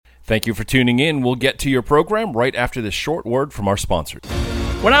Thank you for tuning in. We'll get to your program right after this short word from our sponsors.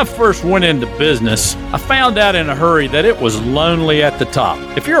 When I first went into business, I found out in a hurry that it was lonely at the top.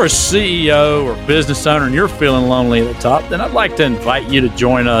 If you're a CEO or business owner and you're feeling lonely at the top, then I'd like to invite you to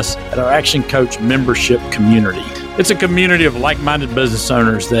join us at our Action Coach membership community. It's a community of like-minded business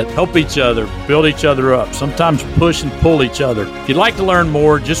owners that help each other, build each other up, sometimes push and pull each other. If you'd like to learn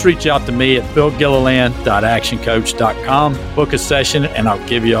more, just reach out to me at philgilliland.actioncoach.com. Book a session, and I'll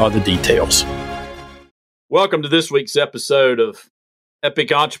give you all the details. Welcome to this week's episode of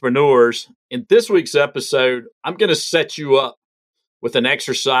Epic Entrepreneurs. In this week's episode, I'm going to set you up with an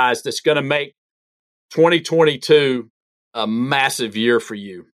exercise that's going to make 2022 a massive year for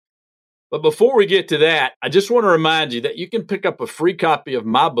you. But before we get to that, I just want to remind you that you can pick up a free copy of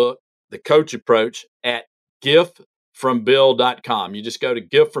my book, The Coach Approach, at giftfrombill.com. You just go to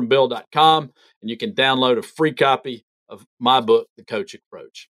giftfrombill.com and you can download a free copy of my book, The Coach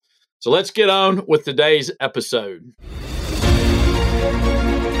Approach. So let's get on with today's episode.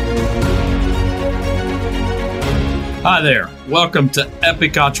 Hi there. Welcome to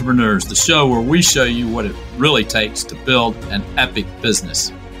Epic Entrepreneurs, the show where we show you what it really takes to build an epic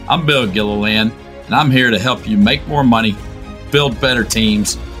business. I'm Bill Gilliland, and I'm here to help you make more money, build better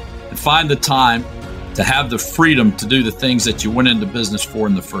teams, and find the time to have the freedom to do the things that you went into business for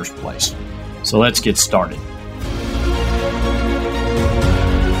in the first place. So let's get started.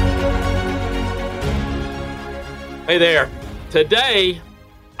 Hey there. Today,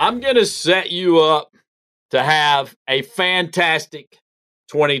 I'm going to set you up to have a fantastic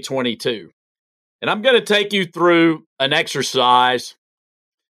 2022. And I'm going to take you through an exercise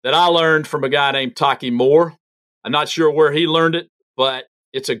that I learned from a guy named Taki Moore. I'm not sure where he learned it, but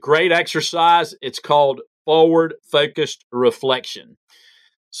it's a great exercise. It's called forward-focused reflection.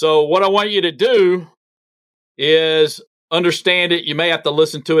 So what I want you to do is understand it. You may have to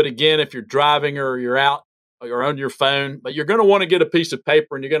listen to it again if you're driving or you're out or on your phone, but you're going to want to get a piece of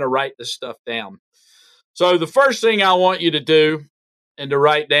paper and you're going to write this stuff down. So the first thing I want you to do and to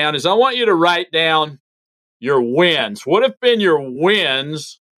write down is I want you to write down your wins. What have been your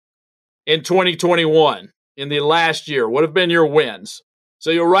wins in 2021, in the last year? What have been your wins? So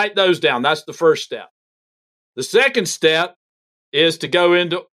you'll write those down. That's the first step. The second step is to go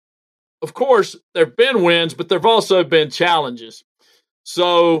into, of course, there have been wins, but there have also been challenges.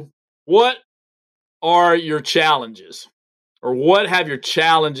 So what are your challenges? Or what have your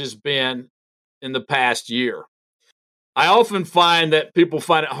challenges been in the past year? I often find that people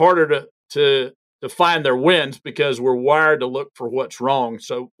find it harder to find their wins because we're wired to look for what's wrong.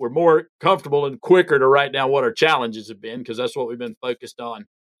 So we're more comfortable and quicker to write down what our challenges have been because that's what we've been focused on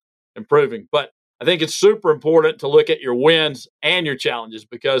improving. But I think it's super important to look at your wins and your challenges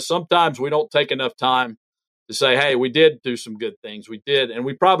because sometimes we don't take enough time to say, hey, we did do some good things. We did, and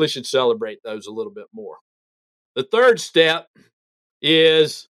we probably should celebrate those a little bit more. The third step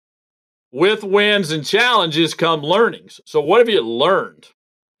is with wins and challenges come learnings. So what have you learned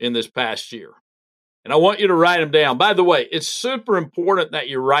in this past year? And I want you to write them down. By the way, it's super important that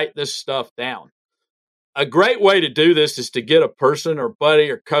you write this stuff down. A great way to do this is to get a person or buddy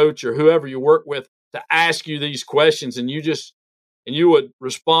or coach or whoever you work with to ask you these questions, and you would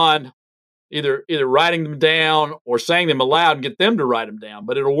respond either writing them down or saying them aloud and get them to write them down,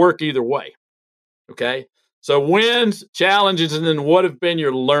 but it'll work either way. Okay? So wins, challenges, and then what have been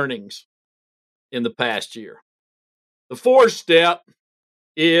your learnings in the past year? The fourth step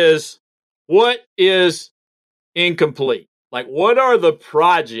is what is incomplete? Like, what are the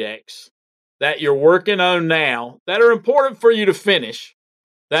projects that you're working on now that are important for you to finish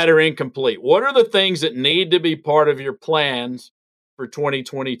that are incomplete? What are the things that need to be part of your plans for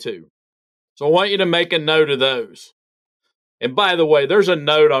 2022? So I want you to make a note of those. And by the way, there's a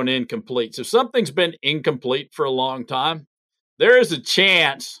note on incomplete. So if something's been incomplete for a long time, there is a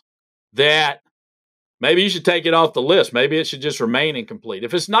chance that maybe you should take it off the list. Maybe it should just remain incomplete.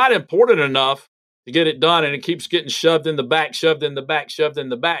 If it's not important enough to get it done and it keeps getting shoved in the back,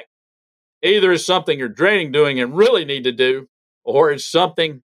 either it's something you're dreading doing and really need to do, or it's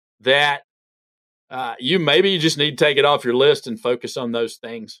something that you just need to take it off your list and focus on those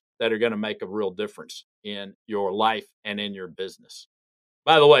things that are going to make a real difference in your life and in your business.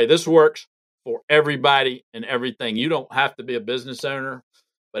 By the way, this works for everybody and everything. You don't have to be a business owner,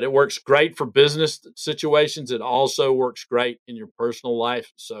 but it works great for business situations. It also works great in your personal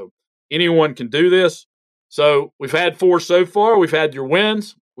life. So anyone can do this. So we've had 4 so far. We've had your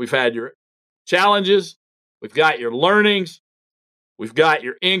wins. We've had your challenges. We've got your learnings. We've got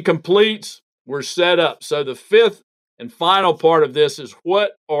your incompletes. We're set up. So the fifth and final part of this is,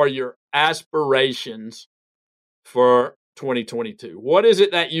 what are your aspirations for 2022? What is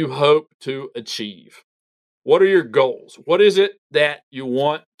it that you hope to achieve? What are your goals? What is it that you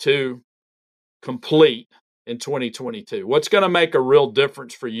want to complete in 2022? What's going to make a real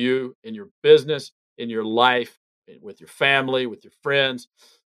difference for you in your business, in your life, with your family, with your friends,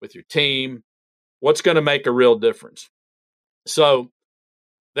 with your team? What's going to make a real difference? So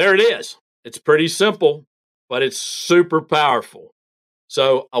there it is. It's pretty simple, but it's super powerful.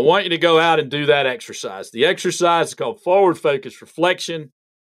 So I want you to go out and do that exercise. The exercise is called Forward Focus Reflection.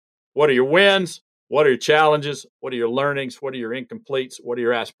 What are your wins? What are your challenges? What are your learnings? What are your incompletes? What are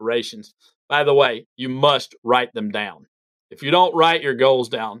your aspirations? By the way, you must write them down. If you don't write your goals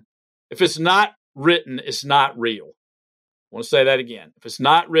down, if it's not written, it's not real. I want to say that again. If it's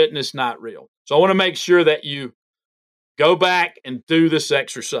not written, it's not real. So I want to make sure that you go back and do this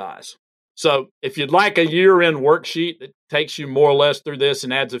exercise. So if you'd like a year-end worksheet that takes you more or less through this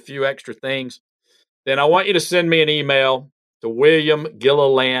and adds a few extra things, then I want you to send me an email to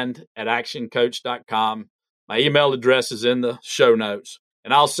williamgilliland@actioncoach.com. My email address is in the show notes,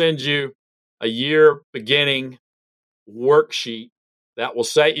 and I'll send you a year beginning worksheet that will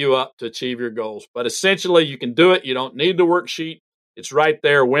set you up to achieve your goals. But essentially, you can do it. You don't need the worksheet. It's right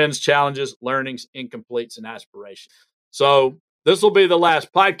there: wins, challenges, learnings, incompletes, and aspirations. So this will be the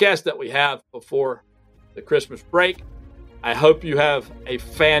last podcast that we have before the Christmas break. I hope you have a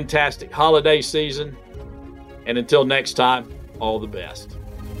fantastic holiday season. And until next time, all the best.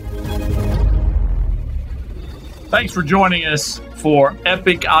 Thanks for joining us for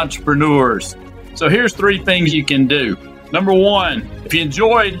Epic Entrepreneurs. So here's 3 things you can do. Number 1, if you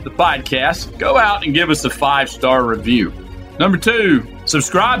enjoyed the podcast, go out and give us a 5-star review. Number 2,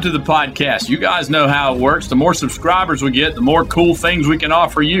 subscribe to the podcast. You guys know how it works. The more subscribers we get, the more cool things we can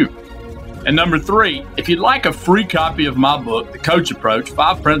offer you. And number 3, if you'd like a free copy of my book, The Coach Approach,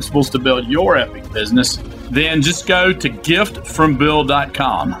 5 Principles to Build Your Epic Business, then just go to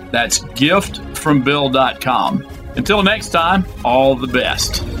giftfrombill.com. That's giftfrombill.com. Until next time, all the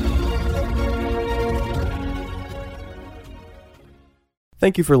best.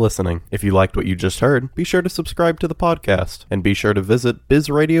 Thank you for listening. If you liked what you just heard, be sure to subscribe to the podcast, and be sure to visit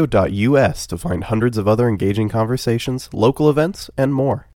bizradio.us to find hundreds of other engaging conversations, local events, and more.